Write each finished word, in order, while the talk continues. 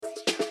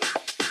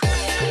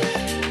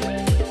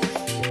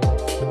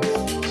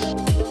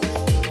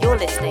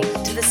listening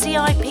to the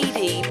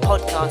CIPD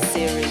podcast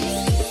series.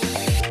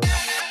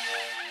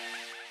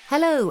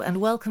 Hello and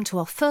welcome to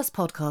our first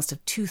podcast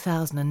of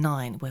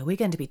 2009, where we're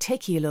going to be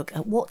taking a look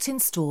at what's in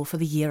store for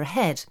the year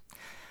ahead.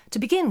 To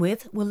begin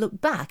with, we'll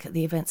look back at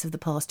the events of the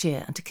past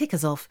year, and to kick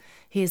us off,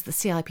 here's the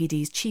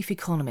CIPD's chief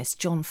economist,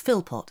 John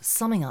Philpott,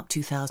 summing up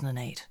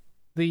 2008.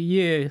 The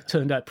year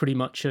turned out pretty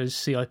much as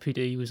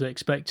CIPD was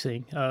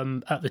expecting.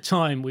 At the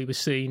time, we were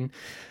seen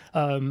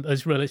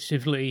as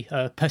relatively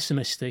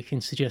pessimistic in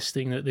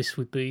suggesting that this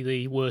would be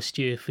the worst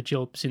year for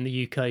jobs in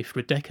the UK for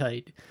a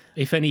decade.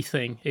 If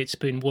anything, it's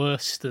been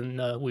worse than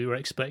we were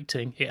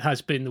expecting. It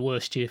has been the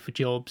worst year for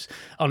jobs.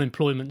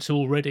 Unemployment's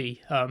already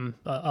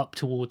up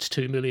towards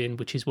 2 million,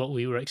 which is what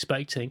we were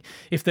expecting.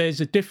 If there's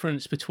a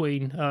difference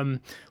between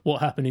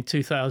what happened in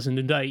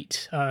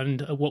 2008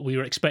 and what we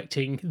were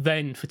expecting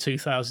then for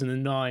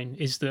 2009,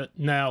 is that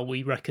now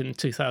we reckon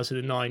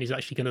 2009 is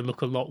actually going to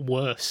look a lot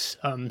worse.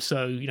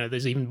 So,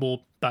 there's even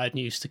more bad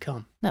news to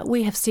come. Now,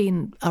 we have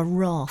seen a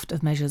raft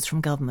of measures from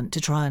government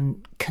to try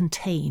and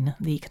contain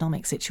the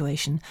economic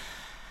situation.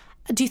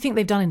 Do you think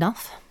they've done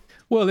enough?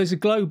 Well, there's a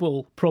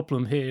global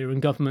problem here,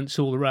 and governments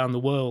all around the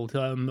world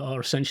are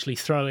essentially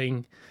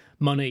throwing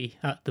money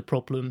at the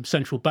problem.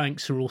 Central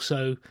banks are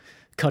also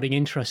cutting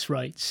interest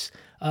rates.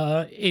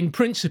 In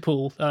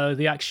principle,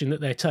 the action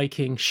that they're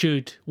taking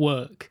should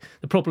work.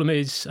 The problem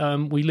is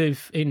we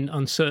live in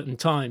uncertain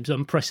times,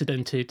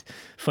 unprecedented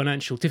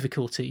financial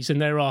difficulties, and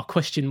there are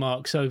question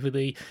marks over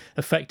the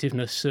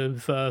effectiveness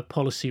of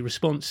policy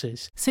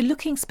responses. So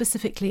looking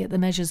specifically at the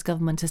measures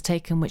government has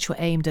taken, which were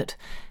aimed at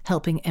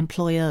helping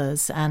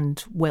employers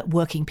and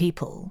working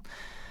people,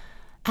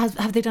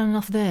 have they done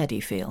enough there, do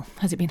you feel?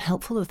 Has it been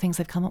helpful, the things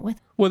they've come up with?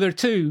 Well, there are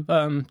two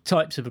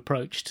types of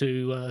approach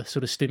to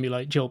sort of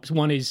stimulate jobs.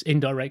 One is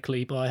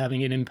indirectly by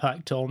having an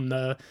impact on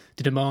the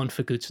demand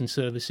for goods and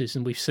services,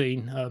 and we've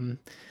seen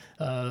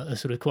a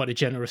sort of quite a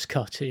generous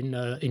cut in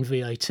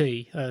VAT.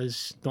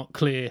 It's not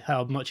clear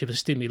how much of a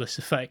stimulus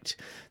effect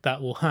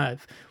that will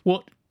have.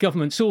 What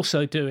government's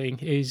also doing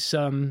is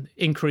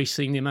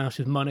increasing the amount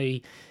of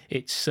money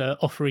it's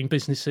offering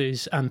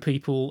businesses and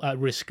people at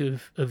risk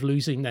of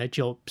losing their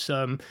jobs.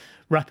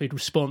 Rapid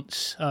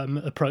response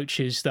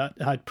approaches that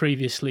had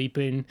previously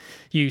been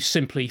used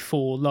simply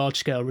for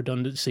large-scale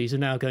redundancies are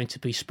now going to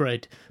be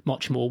spread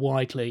much more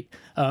widely.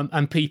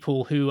 And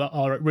people who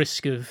are at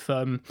risk of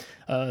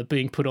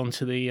being put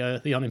onto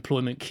the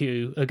unemployment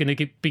queue are going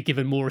to be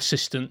given more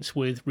assistance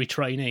with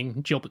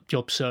retraining,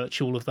 job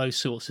search, all of those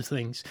sorts of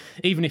things.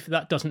 Even if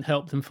that doesn't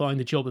help them find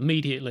a job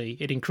immediately,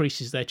 it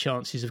increases their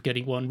chances of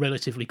getting one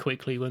relatively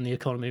quickly when the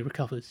economy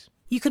recovers.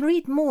 You can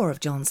read more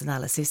of John's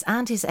analysis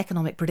and his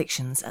economic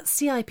predictions at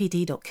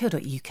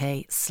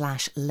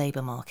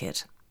cipd.co.uk/labour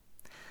market.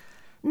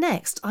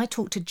 Next, I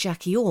talked to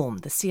Jackie Orme,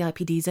 the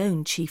CIPD's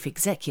own chief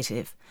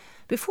executive.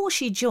 Before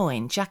she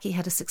joined, Jackie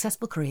had a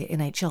successful career in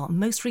HR,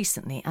 most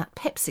recently at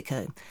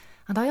PepsiCo,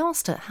 and I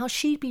asked her how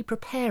she'd be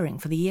preparing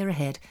for the year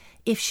ahead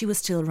if she was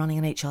still running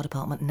an HR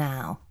department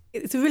now.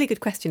 It's a really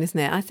good question, isn't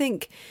it? I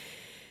think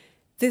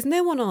there's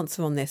no one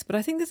answer on this, but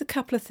I think there's a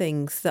couple of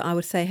things that I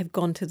would say have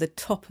gone to the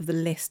top of the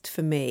list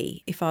for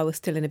me if I was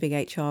still in a big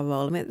HR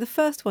role. I mean, the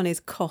first one is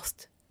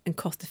cost, and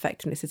cost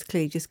effectiveness has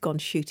clearly just gone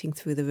shooting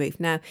through the roof.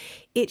 Now,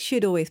 it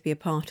should always be a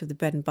part of the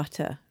bread and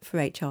butter for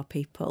HR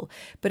people,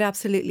 but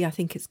absolutely I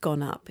think it's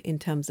gone up in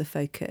terms of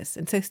focus.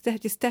 And so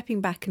just stepping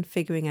back and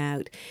figuring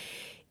out,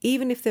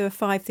 even if there are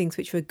 5 things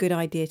which are a good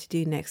idea to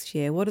do next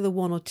year, what are the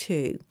 1 or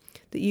 2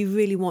 that you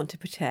really want to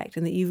protect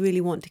and that you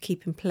really want to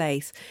keep in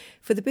place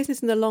for the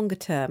business in the longer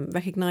term,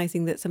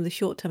 recognising that some of the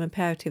short-term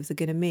imperatives are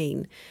going to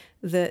mean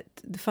that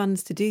the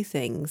funds to do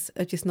things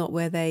are just not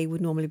where they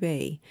would normally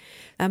be.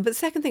 But the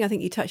second thing I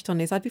think you touched on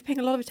is I'd be paying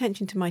a lot of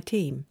attention to my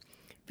team,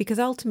 because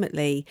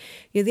ultimately,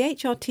 the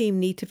HR team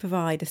need to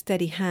provide a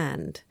steady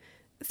hand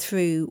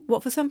through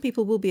what for some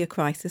people will be a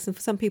crisis and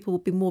for some people will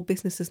be more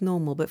business as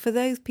normal. But for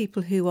those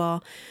people who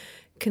are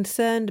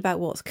concerned about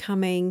what's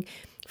coming,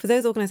 for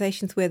those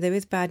organisations where there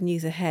is bad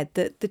news ahead,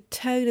 that the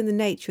tone and the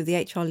nature of the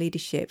HR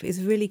leadership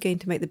is really going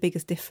to make the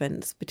biggest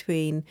difference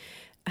between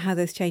how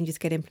those changes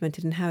get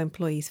implemented and how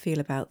employees feel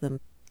about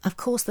them. Of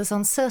course, there's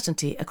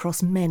uncertainty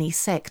across many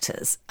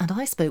sectors, and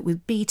I spoke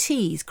with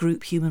BT's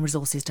Group Human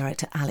Resources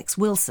Director Alex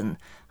Wilson,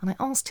 and I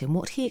asked him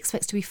what he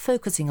expects to be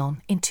focusing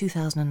on in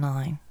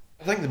 2009.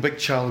 I think the big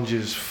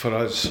challenges for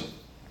us,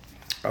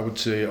 I would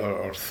say,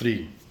 are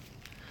 3.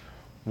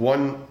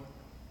 One,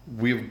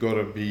 we've got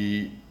to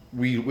be,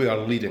 we are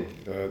leading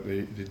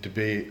the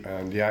debate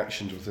and the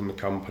actions within the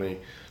company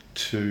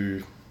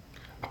to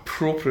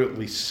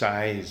appropriately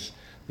size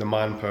the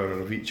manpower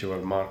of each of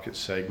our market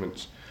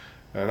segments.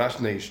 And that's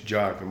nice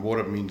jargon. What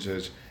it means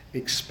is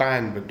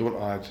expand, but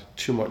don't add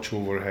too much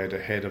overhead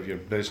ahead of your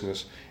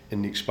business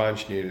in the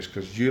expansion areas,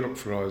 because Europe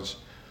for us,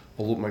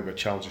 although it might be a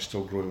challenge, is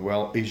still growing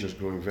well. Asia's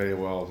growing very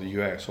well, the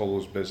US, all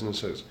those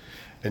businesses.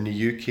 In the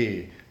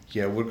UK,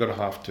 we're going to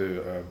have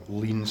to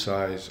lean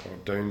size or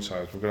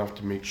downsize. We're going to have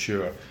to make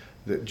sure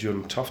that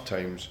during tough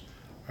times,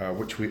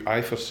 which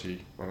I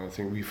foresee, and I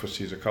think we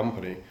foresee as a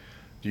company,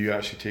 do you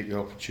actually take the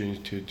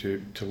opportunity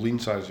to lean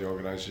size the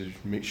organisation,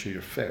 make sure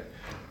you're fit?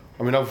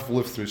 I mean, I've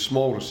lived through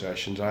small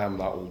recessions, I am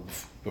that old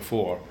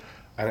before,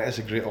 and it is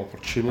a great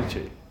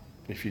opportunity,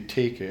 if you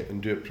take it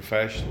and do it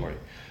professionally,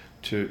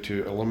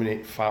 to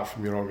eliminate fat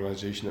from your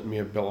organisation that may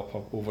have built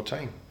up over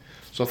time.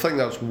 So I think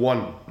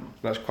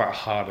that's quite a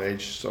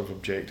hard-edged sort of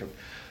objective.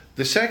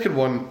 The second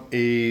one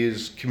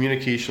is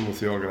communication with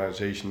the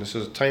organisation. This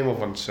is a time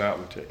of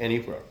uncertainty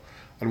anywhere,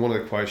 and one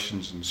of the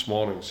questions in this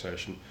morning's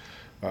session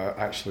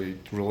actually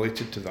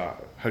related to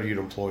that. How do your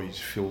employees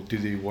feel? Do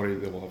they worry that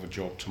they will have a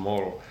job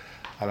tomorrow?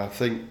 And I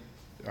think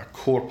a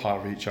core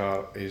part of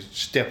HR is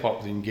step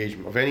up the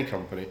engagement of any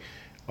company,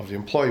 of the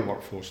employee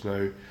workforce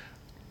now.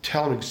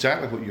 Tell them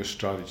exactly what your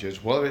strategy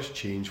is, whether it's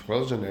change,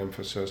 whether there's an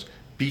emphasis,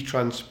 be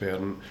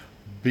transparent,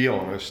 be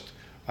honest,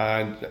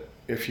 and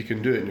if you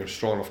can do it and you're a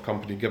strong enough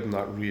company, give them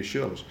that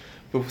reassurance,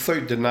 but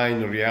without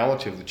denying the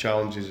reality of the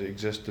challenges that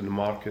exist in the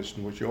markets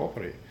in which you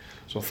operate.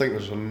 So I think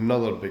there's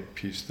another big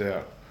piece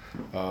there.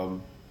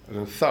 And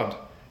the third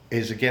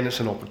is, again, it's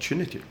an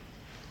opportunity.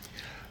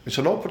 It's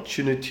an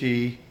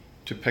opportunity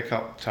to pick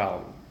up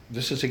talent.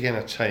 This is, again,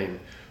 a time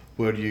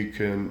where you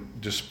can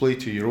display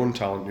to your own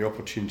talent the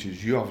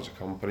opportunities you have as a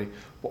company,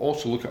 but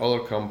also look at other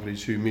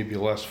companies who may be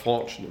less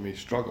fortunate, may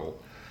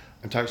struggle,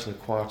 and to actually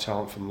acquire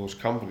talent from those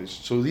companies.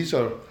 So these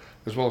are,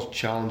 as well as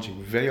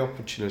challenging, very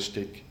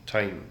opportunistic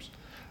times.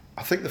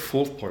 I think the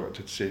fourth point, I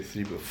did say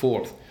three, but the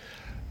fourth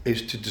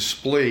is to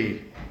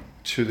display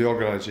to the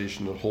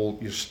organisation as a whole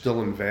you're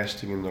still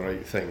investing in the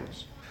right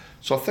things.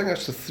 So I think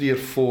that's the 3 or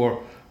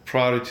 4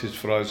 priorities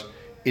for us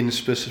in the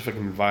specific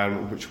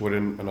environment which we're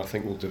in, and I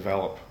think will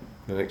develop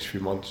in the next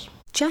few months.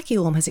 Jackie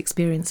Orme has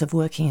experience of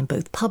working in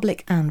both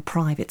public and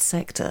private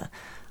sector.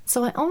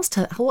 So I asked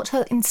her what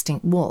her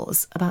instinct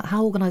was about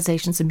how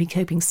organisations have been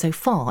coping so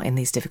far in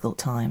these difficult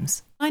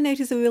times. I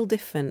notice a real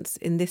difference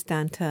in this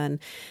downturn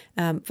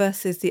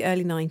versus the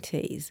early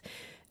 90s.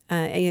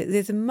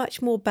 There's a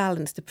much more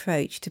balanced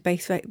approach to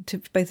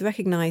both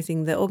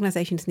recognising that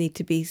organisations need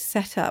to be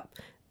set up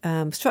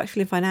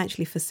structurally and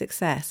financially for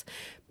success,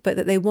 but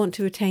that they want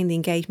to retain the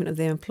engagement of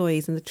their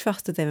employees and the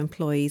trust of their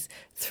employees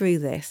through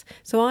this.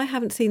 So I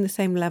haven't seen the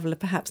same level of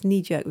perhaps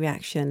knee-jerk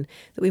reaction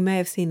that we may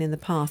have seen in the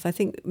past. I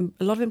think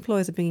a lot of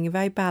employers are bringing a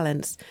very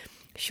balanced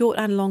short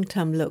and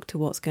long-term look to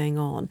what's going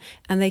on,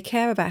 and they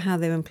care about how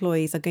their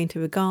employees are going to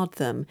regard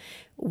them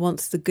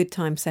once the good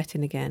times set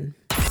in again.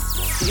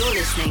 You're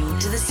listening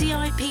to the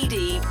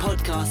CIPD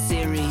podcast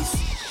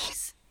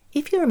series.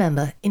 If you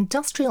remember,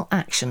 industrial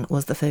action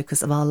was the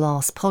focus of our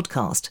last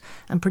podcast,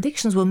 and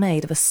predictions were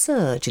made of a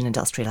surge in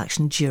industrial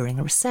action during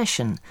a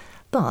recession.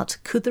 But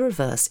could the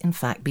reverse in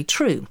fact be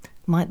true?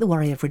 Might the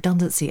worry of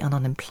redundancy and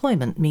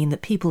unemployment mean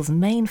that people's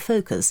main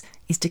focus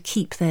is to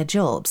keep their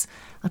jobs?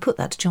 I put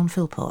that to John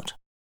Philpott.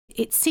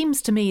 It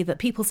seems to me that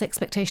people's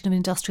expectation of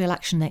industrial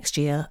action next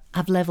year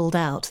have levelled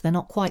out. They're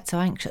not quite so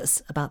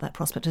anxious about that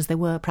prospect as they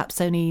were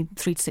perhaps only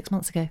 3 to 6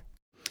 months ago.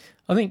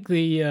 I think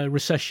the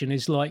recession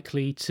is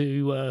likely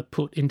to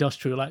put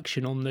industrial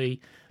action on the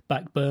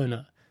back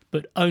burner,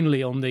 but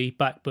only on the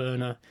back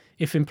burner.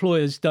 If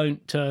employers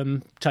don't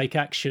take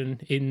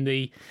action in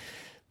the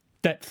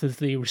depth of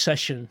the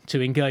recession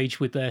to engage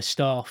with their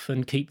staff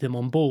and keep them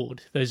on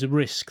board, there's a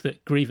risk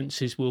that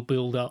grievances will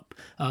build up,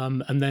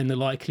 and then the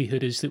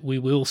likelihood is that we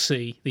will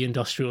see the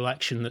industrial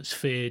action that's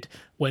feared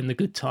when the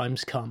good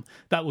times come.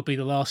 That would be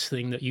the last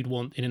thing that you'd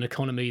want in an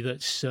economy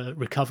that's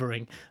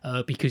recovering,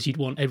 because you'd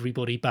want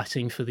everybody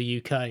batting for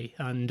the UK,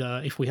 and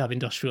if we have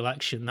industrial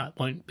action, that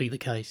won't be the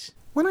case.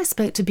 When I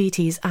spoke to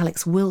BT's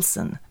Alex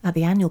Wilson at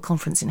the annual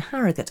conference in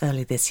Harrogate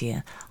earlier this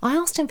year, I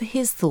asked him for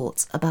his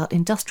thoughts about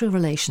industrial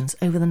relations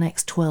over the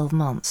next 12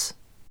 months.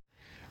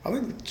 I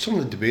think some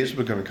of the debates are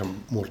going to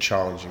become more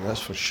challenging, that's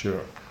for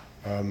sure.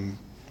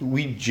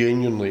 We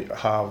genuinely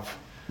have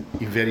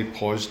a very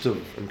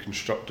positive and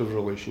constructive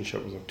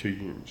relationship with our two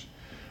unions.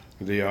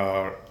 They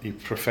are a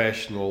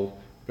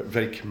professional but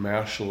very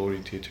commercial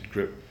orientated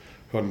group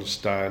who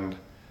understand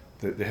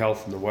that the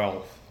health and the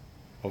wealth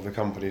of the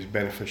company is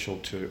beneficial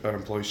to our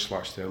employees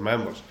 / their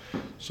members.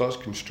 So that's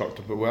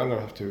constructive, but we're going to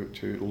have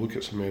to look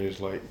at some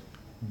areas like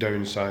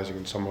downsizing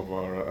in some of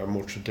our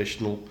more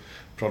traditional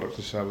products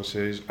and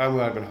services, and we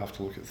are going to have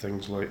to look at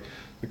things like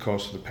the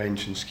cost of the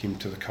pension scheme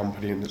to the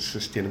company and its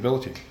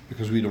sustainability,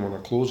 because we don't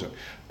want to close it.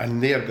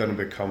 And they are going to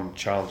become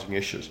challenging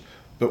issues.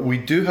 But we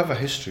do have a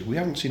history. We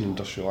haven't seen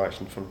industrial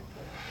action for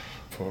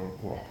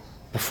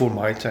before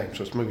my time,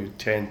 so it's maybe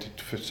 10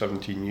 to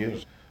 17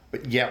 years.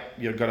 But yeah,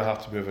 you're going to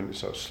have to move into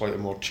sort of slightly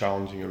more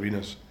challenging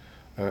arenas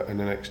in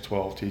the next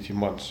 12 to 18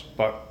 months.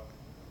 But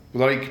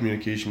with the right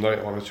communication, the right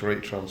honesty, the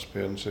right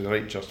transparency, the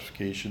right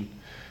justification,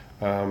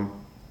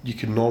 you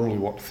can normally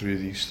work through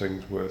these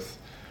things with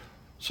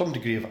some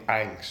degree of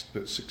angst,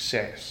 but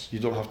success. You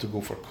don't have to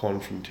go for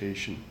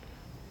confrontation,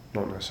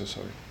 not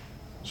necessary.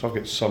 So I've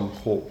got some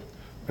hope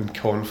and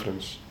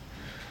confidence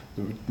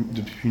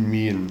that between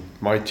me and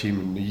my team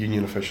and the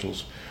union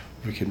officials,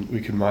 we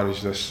can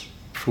manage this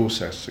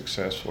process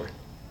successfully.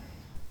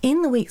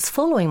 In the weeks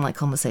following my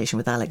conversation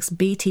with Alex,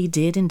 BT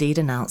did indeed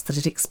announce that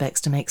it expects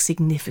to make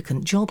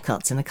significant job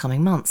cuts in the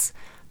coming months.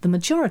 The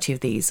majority of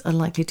these are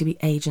likely to be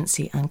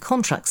agency and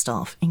contract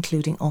staff,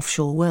 including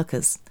offshore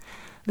workers.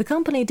 The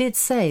company did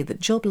say that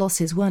job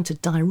losses weren't a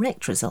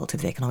direct result of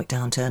the economic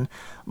downturn,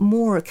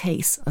 more a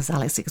case, as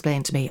Alex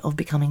explained to me, of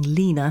becoming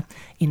leaner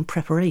in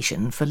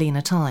preparation for leaner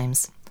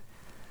times.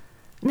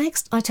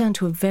 Next, I turned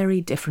to a very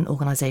different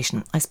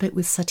organisation. I spoke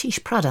with Satish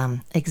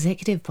Pradhan,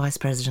 Executive Vice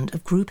President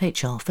of Group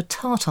HR for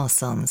Tata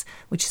Sons,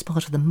 which is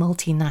part of the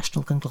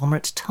multinational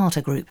conglomerate Tata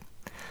Group.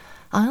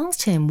 I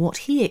asked him what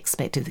he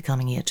expected the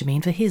coming year to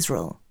mean for his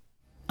role.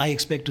 I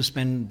expect to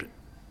spend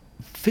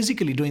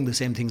physically doing the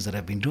same things that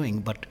I've been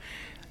doing, but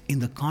in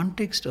the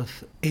context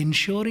of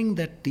ensuring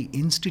that the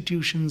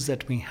institutions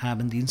that we have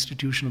and the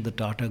institution of the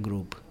Tata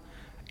Group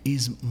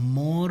is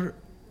more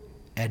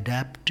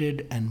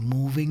adapted and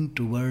moving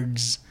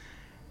towards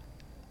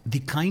the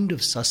kind of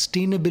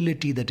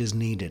sustainability that is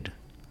needed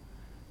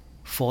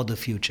for the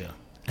future.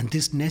 And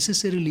this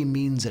necessarily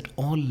means at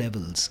all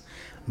levels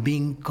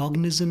being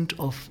cognizant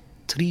of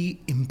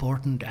three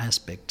important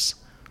aspects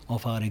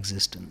of our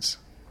existence: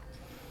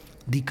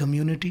 the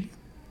community,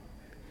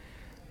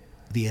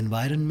 the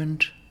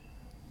environment,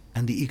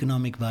 and the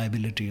economic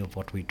viability of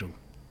what we do.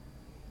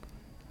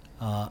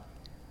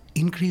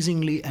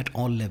 Increasingly at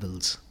all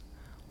levels,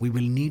 we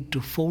will need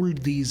to fold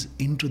these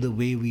into the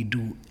way we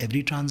do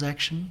every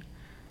transaction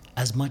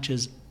as much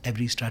as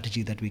every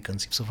strategy that we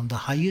conceive. So from the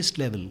highest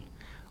level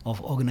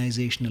of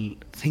organizational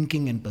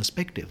thinking and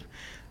perspective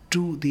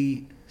to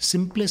the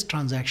simplest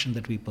transaction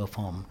that we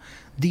perform,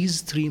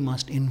 these three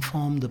must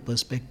inform the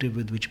perspective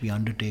with which we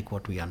undertake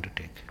what we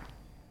undertake.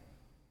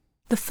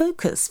 The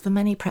focus for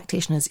many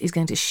practitioners is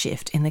going to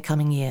shift in the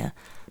coming year.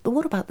 But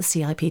what about the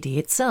CIPD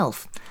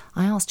itself?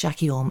 I asked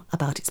Jackie Orme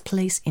about its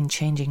place in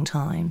changing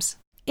times.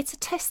 It's a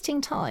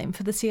testing time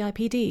for the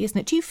CIPD, isn't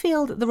it? Do you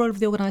feel that the role of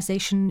the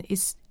organisation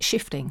is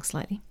shifting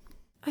slightly?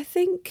 I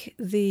think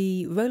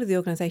the role of the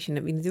organisation,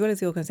 the role of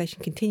the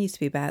organisation continues to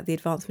be about the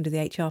advancement of the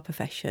HR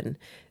profession.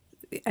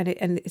 And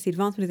it's the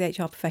advancement of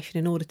the HR profession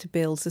in order to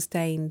build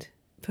sustained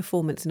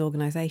performance in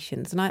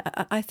organisations. And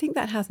I think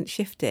that hasn't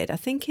shifted. I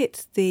think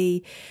it's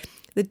the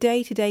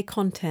day-to-day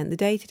content, the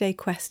day-to-day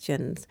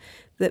questions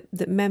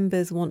that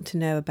members want to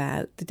know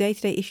about, the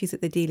day-to-day issues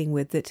that they're dealing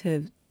with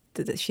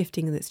that's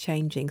shifting and that's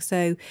changing.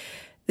 So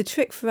the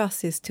trick for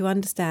us is to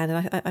understand,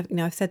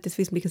 and I've said this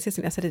reasonably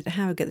consistently, I said it at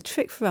Harrogate, the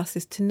trick for us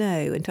is to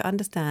know and to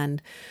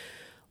understand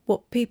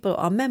what people,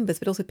 our members,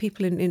 but also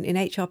people in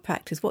HR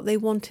practice, what they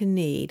want and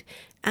need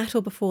at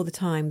or before the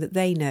time that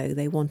they know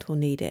they want or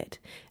need it.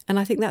 And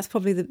I think that's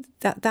probably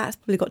that's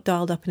probably got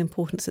dialed up in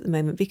importance at the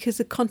moment because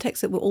the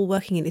context that we're all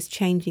working in is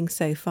changing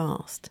so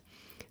fast.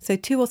 So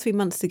 2 or 3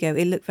 months ago,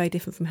 it looked very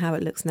different from how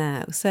it looks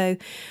now. So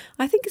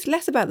I think it's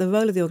less about the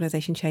role of the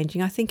organisation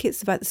changing. I think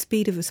it's about the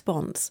speed of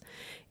response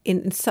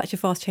in such a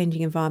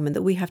fast-changing environment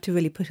that we have to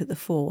really put at the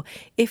fore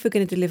if we're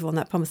going to deliver on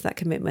that promise, that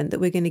commitment, that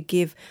we're going to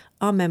give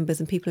our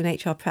members and people in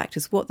HR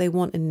practice what they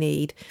want and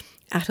need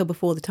at or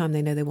before the time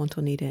they know they want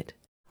or need it.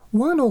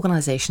 One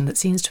organisation that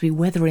seems to be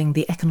weathering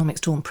the economic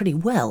storm pretty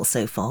well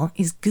so far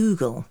is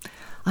Google.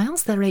 I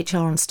asked their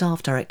HR and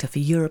staff director for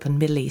Europe and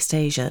Middle East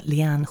Asia,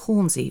 Leanne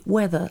Hornsey,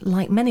 whether,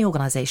 like many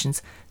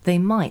organisations, they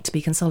might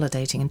be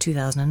consolidating in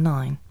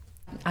 2009.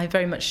 I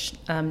very much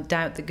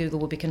doubt that Google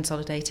will be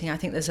consolidating. I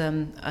think there's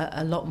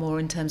a lot more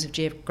in terms of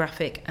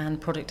geographic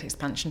and product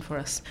expansion for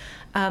us.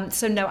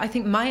 So no, I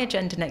think my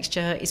agenda next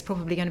year is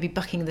probably going to be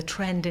bucking the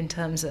trend in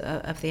terms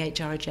of the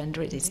HR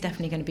agenda. It's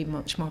definitely going to be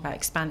much more about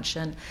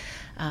expansion.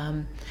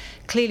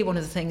 Clearly one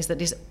of the things that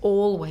is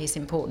always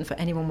important for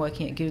anyone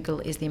working at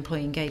Google is the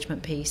employee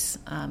engagement piece.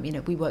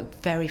 We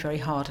work very, very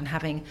hard on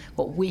having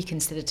what we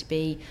consider to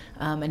be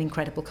an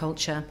incredible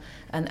culture,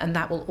 and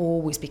that will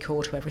always be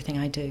core to everything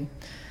I do.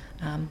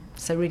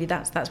 So really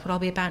that's what I'll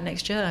be about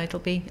next year. It'll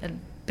be a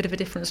bit of a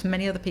difference from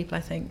many other people,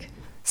 I think.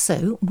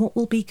 So what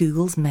will be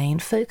Google's main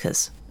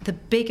focus? The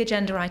big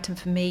agenda item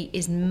for me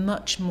is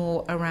much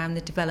more around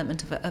the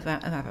development of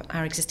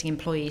our existing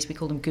employees. We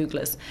call them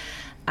Googlers.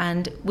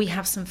 And we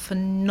have some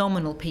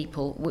phenomenal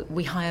people.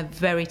 We hire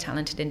very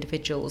talented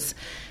individuals.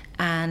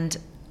 And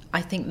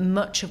I think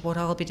much of what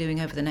I'll be doing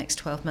over the next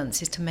 12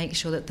 months is to make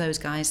sure that those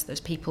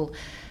people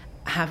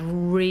have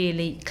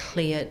really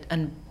clear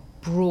and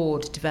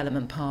broad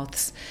development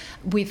paths.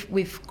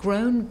 We've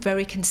grown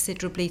very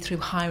considerably through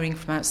hiring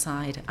from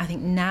outside. I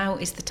think now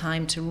is the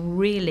time to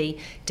really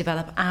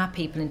develop our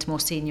people into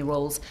more senior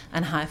roles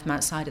and hire from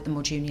outside at the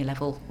more junior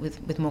level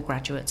with more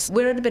graduates.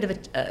 We're at a bit of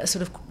a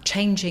sort of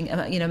changing,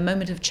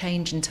 moment of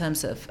change in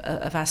terms of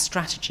our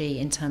strategy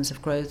in terms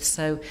of growth.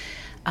 So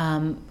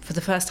for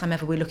the first time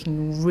ever, we're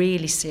looking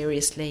really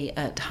seriously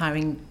at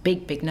hiring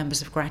big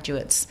numbers of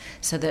graduates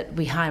so that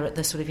we hire at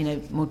the sort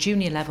of, more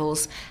junior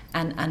levels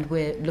and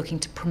we're looking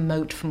to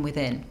promote from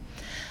within.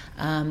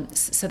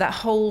 So that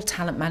whole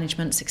talent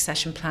management,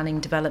 succession planning,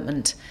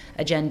 development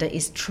agenda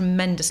is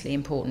tremendously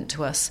important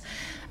to us.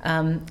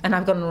 And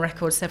I've gone on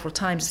record several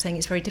times saying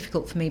it's very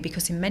difficult for me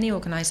because in many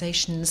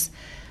organisations,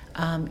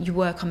 you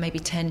work on maybe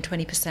 10,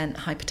 20%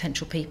 high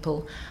potential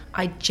people.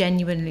 I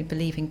genuinely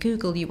believe in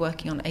Google, you're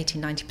working on 80,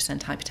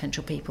 90% high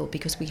potential people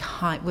because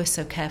we're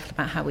so careful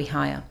about how we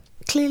hire.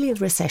 Clearly, the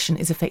recession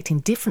is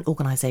affecting different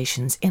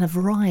organisations in a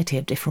variety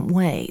of different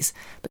ways,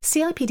 but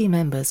CIPD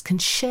members can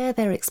share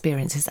their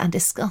experiences and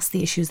discuss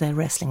the issues they're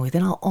wrestling with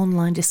in our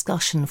online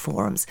discussion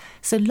forums.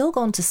 So log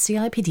on to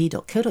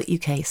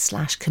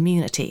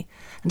cipd.co.uk/community.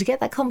 And to get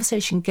that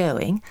conversation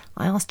going,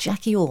 I asked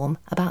Jackie Orme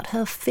about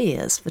her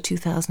fears for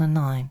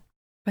 2009.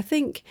 I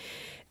think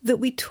that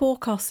we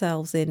talk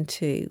ourselves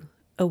into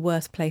a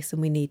worse place than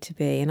we need to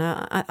be. And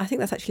I think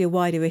that's actually a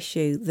wider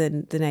issue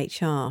than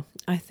HR.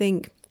 I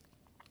think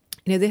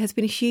there has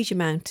been a huge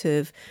amount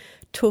of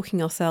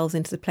talking ourselves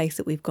into the place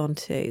that we've gone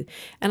to.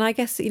 And I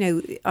guess,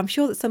 I'm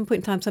sure that at some point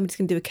in time somebody's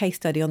going to do a case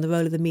study on the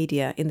role of the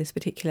media in this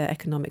particular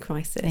economic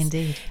crisis.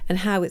 Indeed. And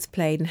how it's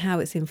played and how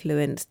it's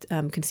influenced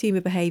consumer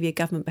behaviour,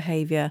 government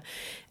behaviour,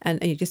 and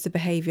just the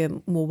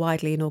behaviour more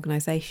widely in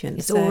organisations.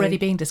 It's already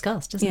being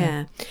discussed, isn't it?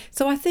 Yeah.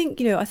 So I think,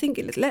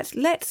 let's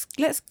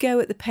go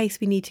at the pace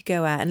we need to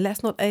go at, and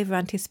let's not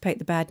over-anticipate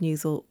the bad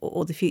news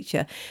or the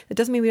future. That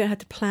doesn't mean we don't have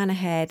to plan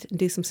ahead and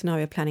do some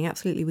scenario planning.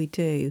 Absolutely we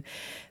do.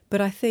 But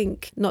I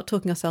think not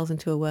talking ourselves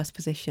into a worse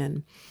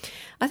position.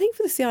 I think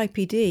for the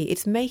CIPD,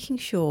 it's making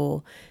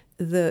sure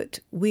that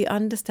we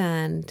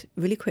understand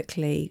really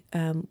quickly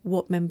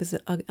what members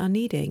are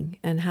needing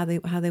and how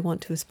they want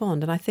to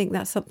respond. And I think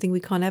that's something we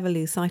can't ever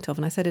lose sight of.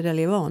 And I said it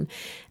earlier on,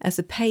 as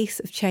the pace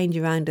of change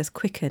around us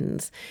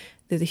quickens,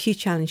 there's a huge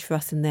challenge for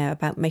us in there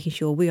about making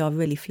sure we are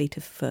really fleet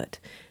of foot.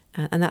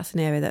 And that's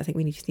an area that I think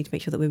we just need to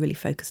make sure that we're really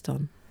focused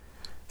on.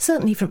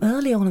 Certainly from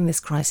early on in this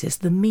crisis,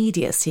 the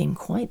media seemed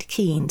quite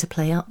keen to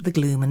play up the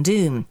gloom and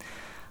doom.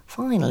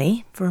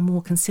 Finally, for a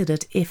more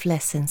considered, if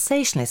less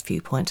sensationalist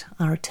viewpoint,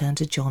 I return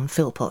to John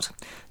Philpott.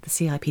 The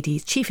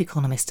CIPD's chief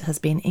economist has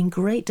been in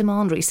great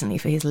demand recently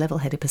for his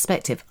level-headed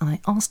perspective, and I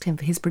asked him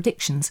for his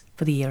predictions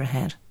for the year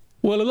ahead.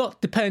 Well, a lot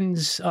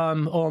depends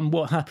on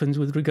what happens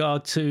with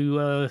regard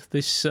to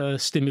this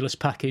stimulus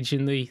package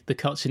and the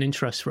cuts in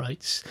interest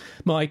rates.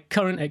 My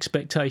current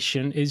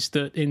expectation is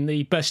that in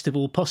the best of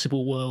all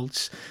possible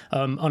worlds,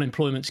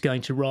 unemployment's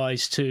going to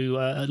rise to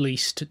at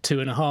least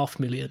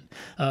 2.5 million.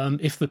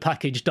 If the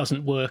package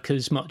doesn't work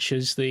as much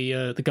as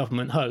the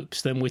government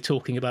hopes, then we're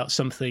talking about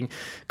something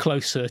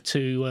closer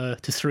to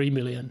 3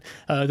 million.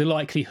 The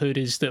likelihood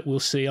is that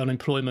we'll see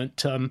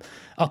unemployment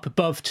up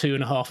above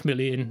 2.5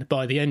 million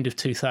by the end of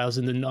 2009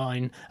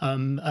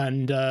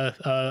 and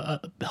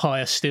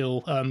higher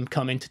still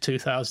come into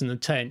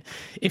 2010.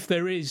 If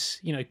there is,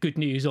 good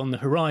news on the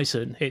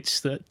horizon,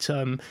 it's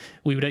that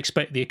we would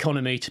expect the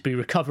economy to be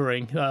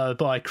recovering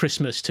by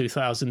Christmas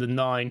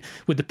 2009,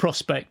 with the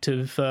prospect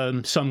of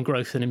some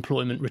growth in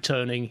employment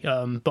returning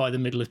by the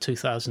middle of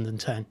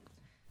 2010.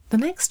 The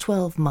next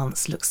 12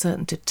 months look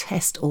certain to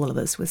test all of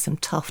us with some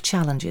tough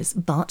challenges,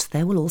 but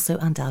there will also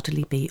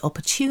undoubtedly be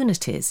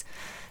opportunities.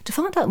 To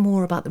find out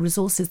more about the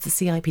resources the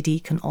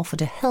CIPD can offer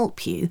to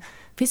help you,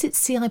 visit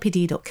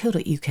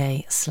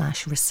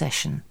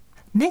cipd.co.uk/recession.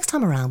 Next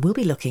time around, we'll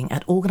be looking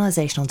at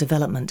organisational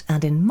development,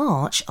 and in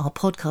March, our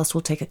podcast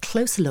will take a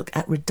closer look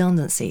at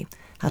redundancy,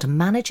 how to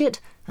manage it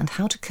and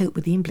how to cope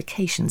with the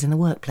implications in the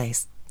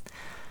workplace.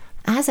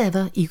 As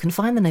ever, you can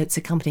find the notes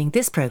accompanying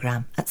this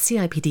programme at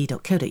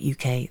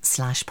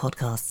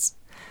cipd.co.uk/podcasts.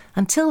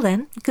 Until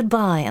then,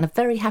 goodbye and a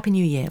very happy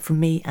new year from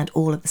me and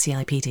all at the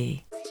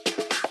CIPD.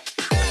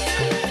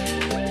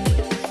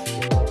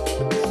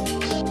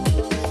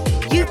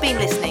 You've been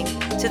listening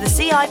to the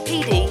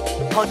CIPD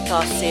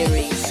podcast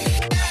series.